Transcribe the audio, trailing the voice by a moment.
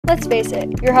Let's face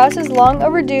it, your house is long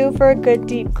overdue for a good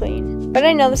deep clean. But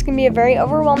I know this can be a very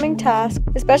overwhelming task,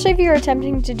 especially if you are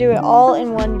attempting to do it all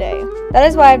in one day. That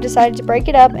is why I've decided to break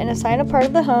it up and assign a part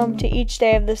of the home to each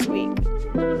day of this week.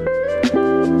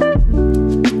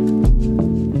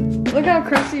 Look how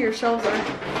crusty your shelves are.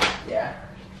 Yeah.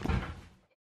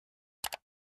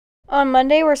 On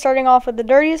Monday, we're starting off with the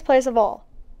dirtiest place of all,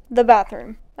 the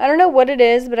bathroom. I don't know what it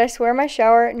is, but I swear my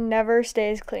shower never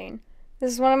stays clean.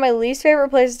 This is one of my least favorite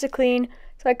places to clean,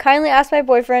 so I kindly asked my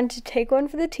boyfriend to take one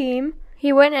for the team.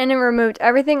 He went in and removed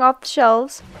everything off the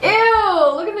shelves. Ew,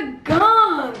 look at the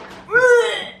gunk.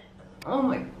 Oh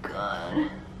my god.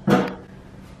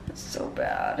 That's so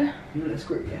bad. I'm gonna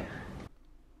squirt you.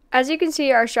 As you can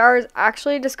see, our shower is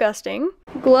actually disgusting.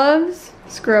 Gloves,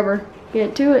 scrubber.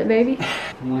 Get to it, baby.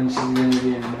 When she's gonna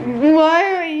be in there.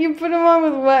 Why you put them on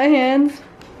with wet hands?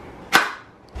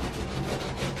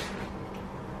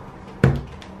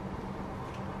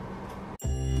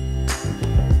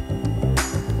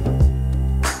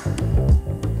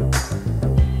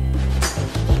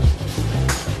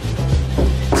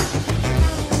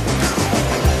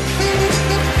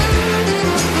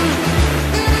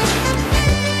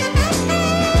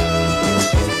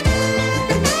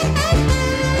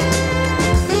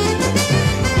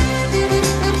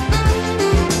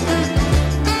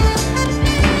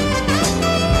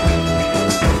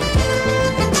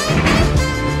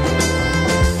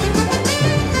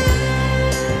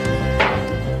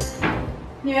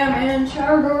 Yeah, man,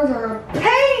 shower doors are a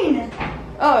pain!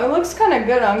 Oh, it looks kind of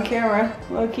good on camera,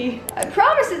 low-key. I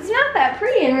promise it's not that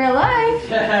pretty in real life.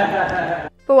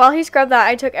 But while he scrubbed that,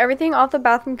 I took everything off the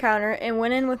bathroom counter and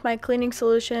went in with my cleaning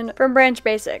solution from Branch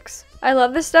Basics. I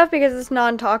love this stuff because it's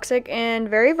non-toxic and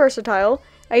very versatile.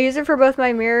 I use it for both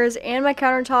my mirrors and my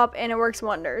countertop and it works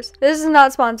wonders. This is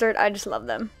not sponsored, I just love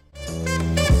them.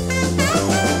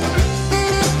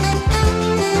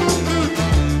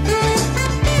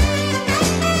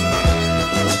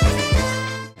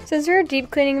 Since we're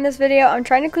deep cleaning in this video, I'm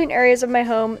trying to clean areas of my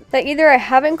home that either I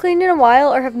haven't cleaned in a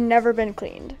while or have never been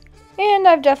cleaned. And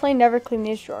I've definitely never cleaned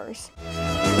these drawers.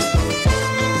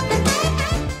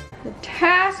 The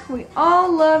task we all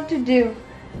love to do.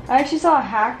 I actually saw a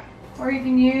hack where you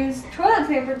can use toilet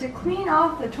paper to clean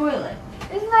off the toilet.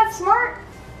 Isn't that smart?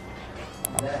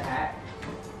 Is that a hack?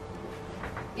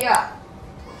 Yeah.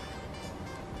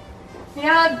 You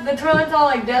know how the toilet's all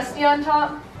like dusty on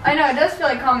top? I know, it does feel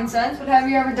like common sense, but have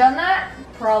you ever done that?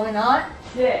 Probably not.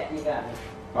 Shit, you got it.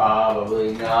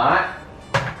 Probably not.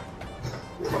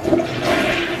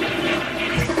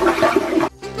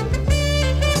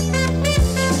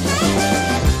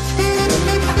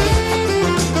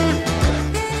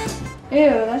 Ew,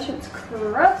 that shit's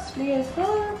crusty as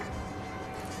fuck.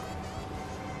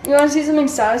 You wanna see something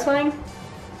satisfying?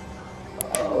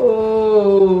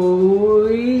 Oh,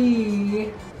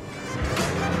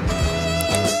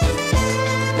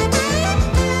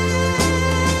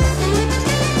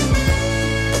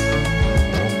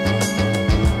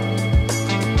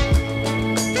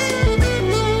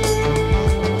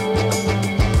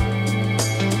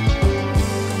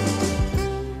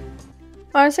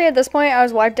 Honestly, at this point, I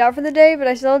was wiped out for the day, but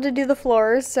I still had to do the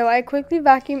floors, so I quickly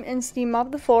vacuumed and steam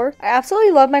mopped the floor. I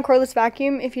absolutely love my cordless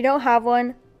vacuum. If you don't have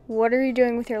one, what are you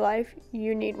doing with your life?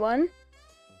 You need one.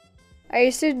 I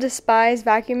used to despise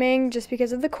vacuuming just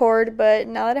because of the cord, but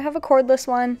now that I have a cordless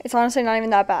one, it's honestly not even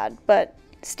that bad. But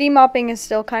steam mopping is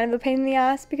still kind of a pain in the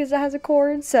ass because it has a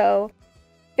cord, so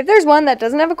if there's one that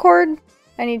doesn't have a cord,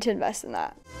 I need to invest in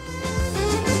that.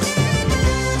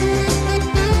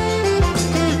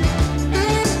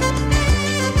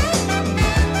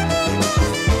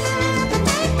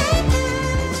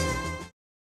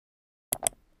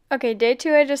 Okay, day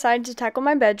 2 I decided to tackle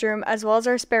my bedroom as well as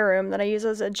our spare room that I use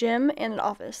as a gym and an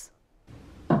office.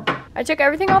 I took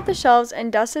everything off the shelves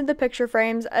and dusted the picture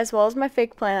frames as well as my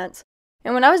fake plants.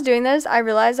 And when I was doing this, I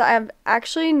realized that I've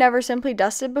actually never simply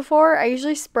dusted before. I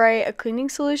usually spray a cleaning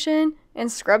solution and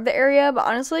scrub the area, but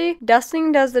honestly,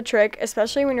 dusting does the trick,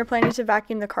 especially when you're planning to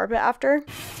vacuum the carpet after.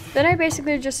 Then I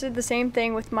basically just did the same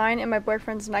thing with mine and my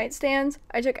boyfriend's nightstands.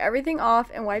 I took everything off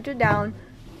and wiped it down.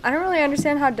 I don't really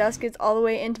understand how dust gets all the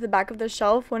way into the back of the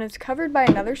shelf when it's covered by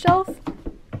another shelf.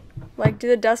 Like, do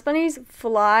the dust bunnies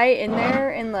fly in there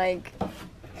and like,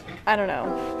 I don't know.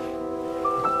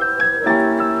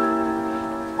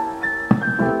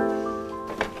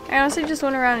 I honestly just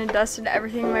went around and dusted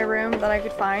everything in my room that I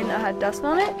could find that had dust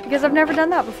on it because I've never done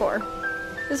that before.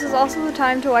 This is also the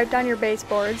time to wipe down your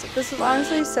baseboards. This is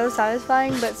honestly so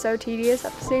satisfying but so tedious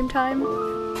at the same time.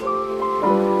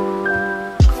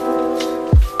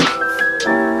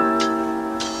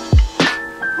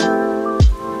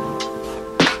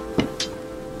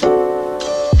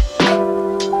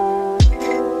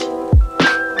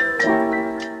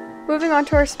 on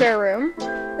to our spare room.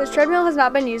 This treadmill has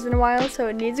not been used in a while, so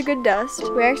it needs a good dust.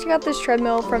 We actually got this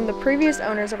treadmill from the previous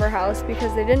owners of our house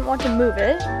because they didn't want to move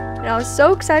it. And I was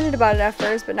so excited about it at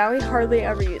first, but now we hardly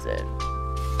ever use it.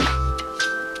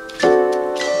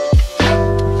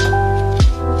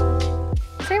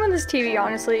 Same with this TV,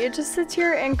 honestly. It just sits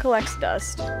here and collects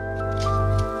dust.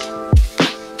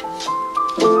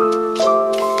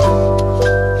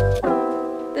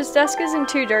 This desk isn't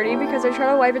too dirty because I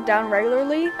try to wipe it down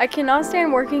regularly. I cannot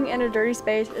stand working in a dirty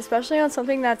space, especially on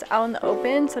something that's out in the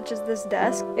open, such as this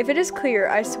desk. If it is clear,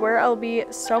 I swear I'll be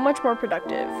so much more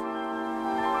productive.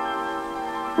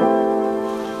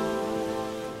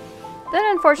 Then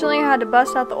unfortunately I had to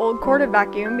bust out the old corded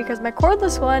vacuum because my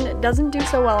cordless one doesn't do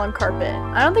so well on carpet.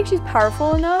 I don't think she's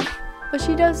powerful enough, but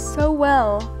she does so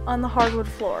well on the hardwood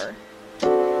floor.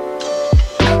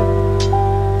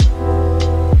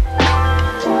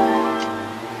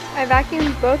 I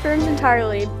vacuumed both rooms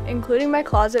entirely, including my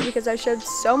closet because I shed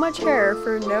so much hair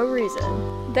for no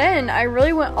reason. Then I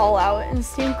really went all out and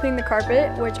steam cleaned the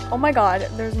carpet, which, oh my god,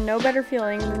 there's no better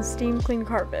feeling than steam clean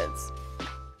carpets.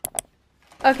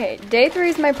 Okay, day 3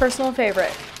 is my personal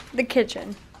favorite, the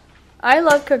kitchen. I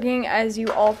love cooking, as you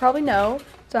all probably know,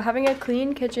 so having a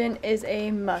clean kitchen is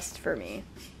a must for me.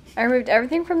 I removed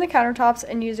everything from the countertops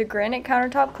and used a granite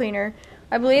countertop cleaner.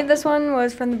 I believe this one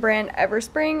was from the brand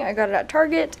Everspring. I got it at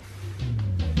Target.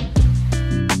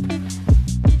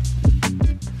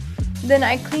 Then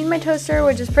I cleaned my toaster,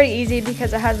 which is pretty easy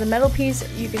because it has a metal piece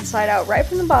you can slide out right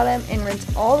from the bottom and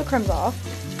rinse all the crumbs off.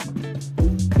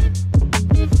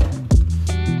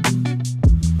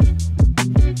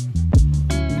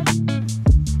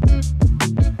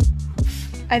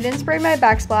 I then sprayed my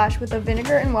backsplash with a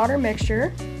vinegar and water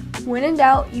mixture. When in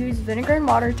doubt, use vinegar and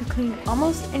water to clean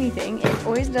almost anything. It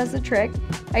always does the trick.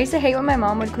 I used to hate when my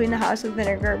mom would clean the house with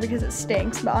vinegar because it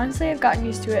stinks, but honestly I've gotten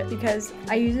used to it because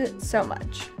I use it so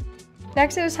much.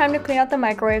 Next, it was time to clean out the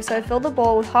microwave, so I filled the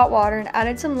bowl with hot water and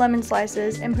added some lemon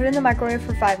slices and put it in the microwave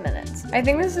for 5 minutes. I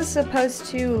think this is supposed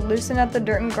to loosen up the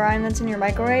dirt and grime that's in your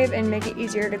microwave and make it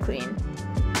easier to clean.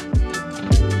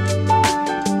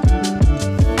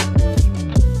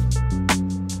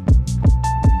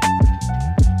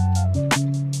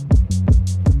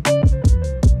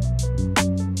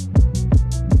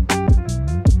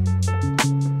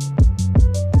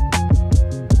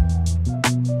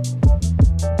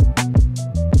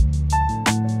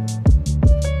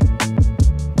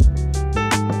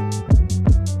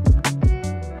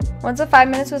 Once the 5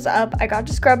 minutes was up, I got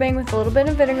to scrubbing with a little bit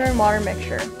of vinegar and water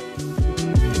mixture.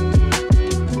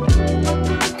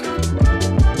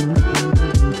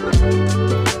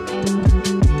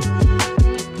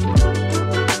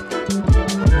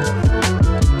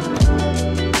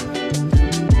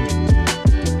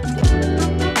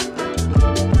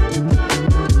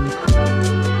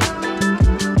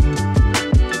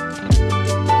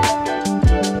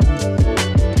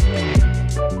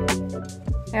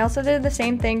 I also did the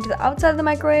same thing to the outside of the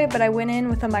microwave, but I went in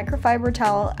with a microfiber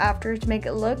towel after to make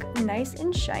it look nice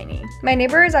and shiny. My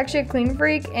neighbor is actually a clean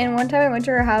freak, and one time I went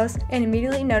to her house and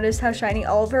immediately noticed how shiny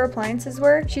all of her appliances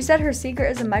were. She said her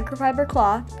secret is a microfiber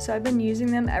cloth, so I've been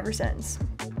using them ever since.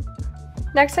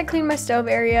 Next, I cleaned my stove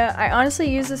area. I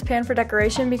honestly used this pan for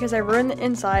decoration because I ruined the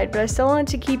inside, but I still wanted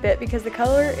to keep it because the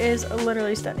color is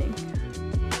literally stunning.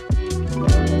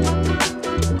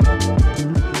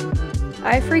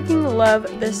 I freaking love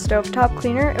this stovetop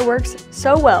cleaner. It works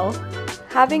so well.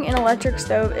 Having an electric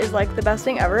stove is like the best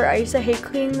thing ever. I used to hate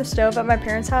cleaning the stove at my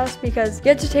parents' house because you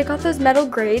had to take off those metal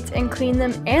grates and clean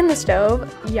them and the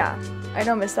stove. Yeah, I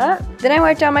don't miss that. Then I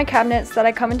wiped down my cabinets that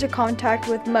I come into contact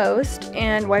with most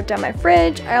and wiped down my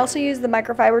fridge. I also used the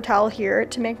microfiber towel here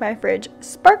to make my fridge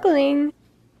sparkling.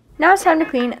 Now it's time to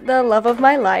clean the love of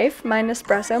my life, my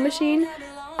Nespresso machine.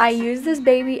 I use this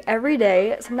baby every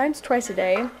day, sometimes twice a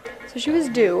day, so she was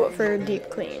due for a deep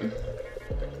clean.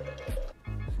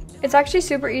 It's actually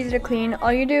super easy to clean.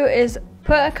 All you do is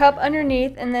put a cup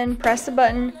underneath and then press the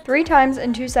button 3 times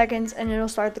in 2 seconds and it'll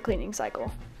start the cleaning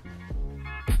cycle.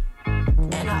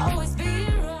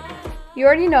 You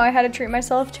already know I had to treat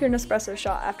myself to an espresso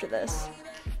shot after this.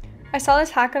 I saw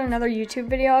this hack on another YouTube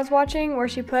video I was watching where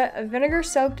she put a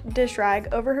vinegar-soaked dish rag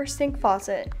over her sink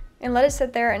faucet and let it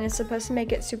sit there, and it's supposed to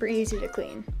make it super easy to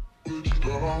clean.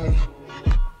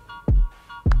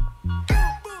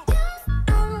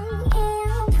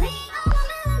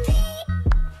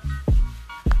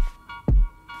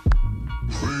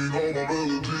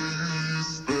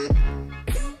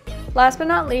 Last but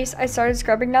not least, I started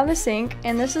scrubbing down the sink,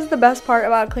 and this is the best part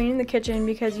about cleaning the kitchen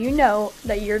because you know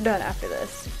that you're done after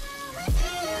this.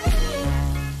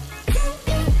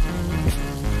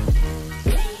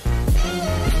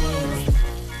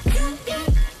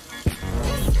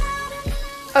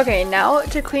 Okay, now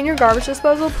to clean your garbage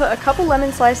disposal, put a couple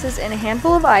lemon slices in a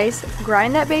handful of ice,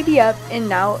 grind that baby up, and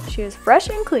now she is fresh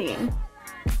and clean.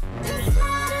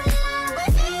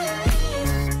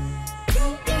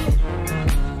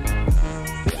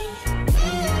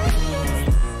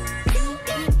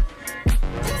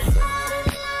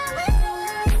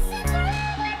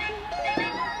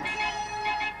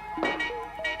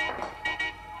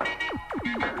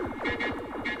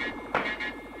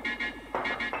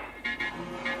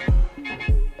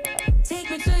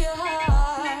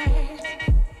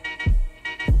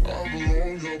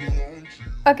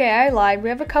 Okay, I lied. We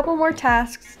have a couple more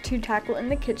tasks to tackle in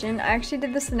the kitchen. I actually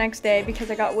did this the next day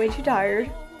because I got way too tired.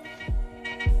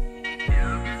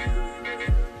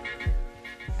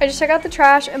 I just took out the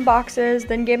trash and boxes,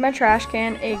 then gave my trash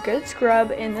can a good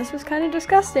scrub, and this was kind of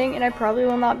disgusting, and I probably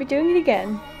will not be doing it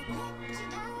again.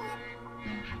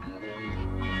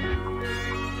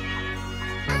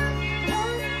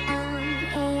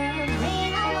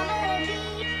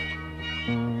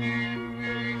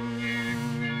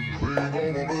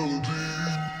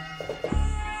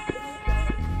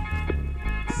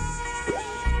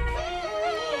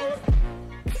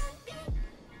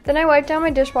 Then I wiped down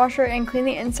my dishwasher and cleaned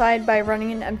the inside by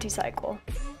running an empty cycle.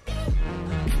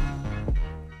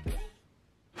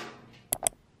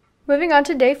 Moving on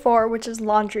to day 4, which is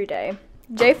laundry day.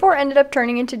 Day 4 ended up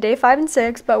turning into day 5 and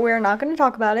 6, but we're not going to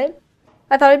talk about it.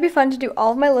 I thought it'd be fun to do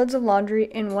all of my loads of laundry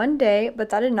in one day, but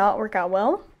that did not work out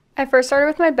well. I first started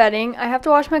with my bedding. I have to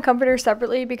wash my comforter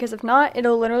separately because if not,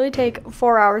 it'll literally take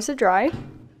 4 hours to dry.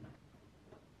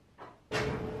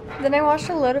 Then I washed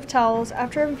a load of towels.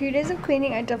 After a few days of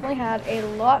cleaning, I definitely had a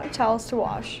lot of towels to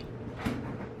wash.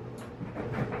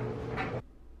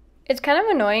 It's kind of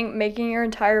annoying making your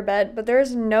entire bed, but there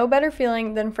is no better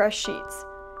feeling than fresh sheets.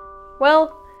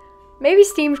 Well, maybe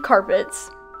steamed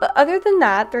carpets, but other than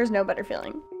that, there's no better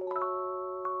feeling.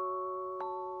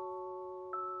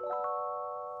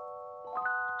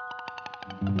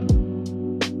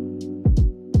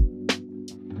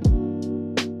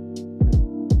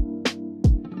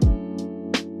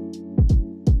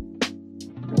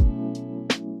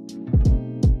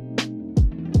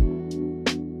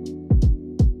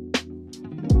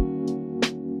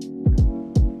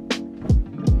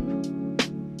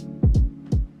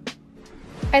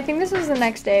 I think this was the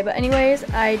next day, but anyways,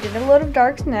 I did a load of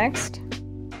darks next.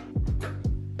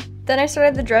 Then I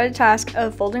started the dreaded task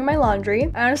of folding my laundry.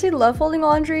 I honestly love folding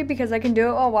laundry because I can do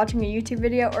it while watching a YouTube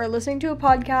video or listening to a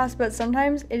podcast, but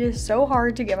sometimes it is so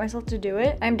hard to get myself to do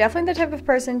it. I'm definitely the type of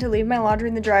person to leave my laundry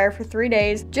in the dryer for 3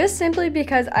 days just simply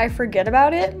because I forget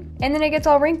about it, and then it gets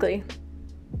all wrinkly.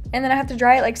 And then I have to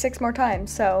dry it like 6 more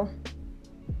times, so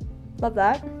love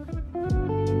that.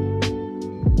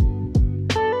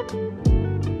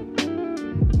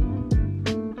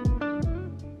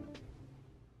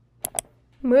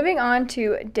 Moving on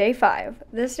to day 5.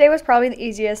 This day was probably the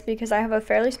easiest because I have a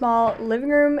fairly small living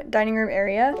room, dining room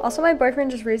area. Also, my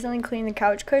boyfriend just recently cleaned the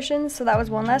couch cushions, so that was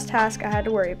one less task I had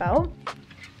to worry about.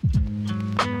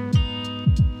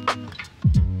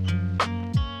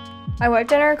 I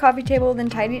wiped down our coffee table, then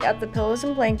tidied up the pillows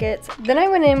and blankets. Then I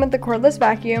went in with the cordless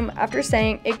vacuum. After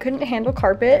saying it couldn't handle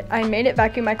carpet, I made it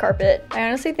vacuum my carpet. I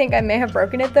honestly think I may have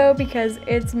broken it though because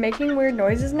it's making weird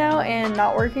noises now and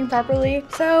not working properly,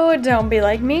 so don't be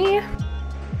like me.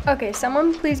 Okay,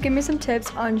 someone please give me some tips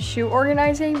on shoe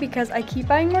organizing because I keep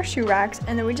buying more shoe racks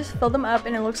and then we just fill them up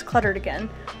and it looks cluttered again.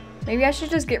 Maybe I should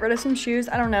just get rid of some shoes,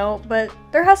 I don't know, but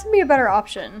there has to be a better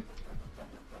option.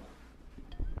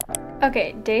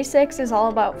 Okay, day 6 is all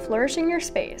about flourishing your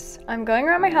space. I'm going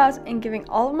around my house and giving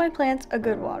all of my plants a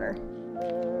good water.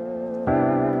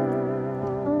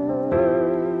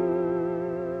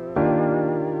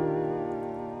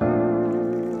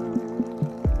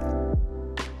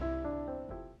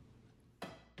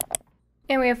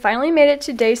 And we have finally made it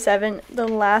to day 7, the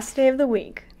last day of the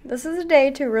week. This is a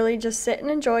day to really just sit and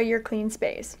enjoy your clean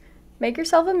space. Make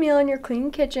yourself a meal in your clean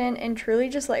kitchen and truly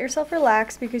just let yourself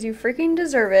relax because you freaking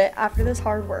deserve it after this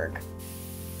hard work.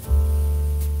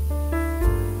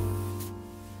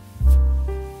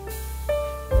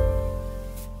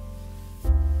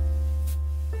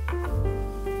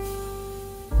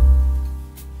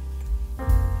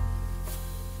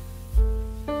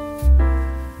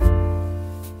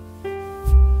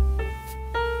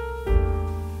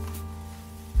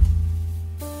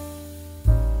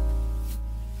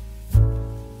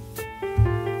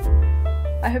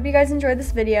 I hope you guys enjoyed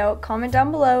this video. Comment down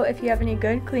below if you have any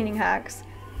good cleaning hacks.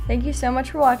 Thank you so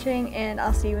much for watching, and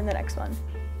I'll see you in the next one.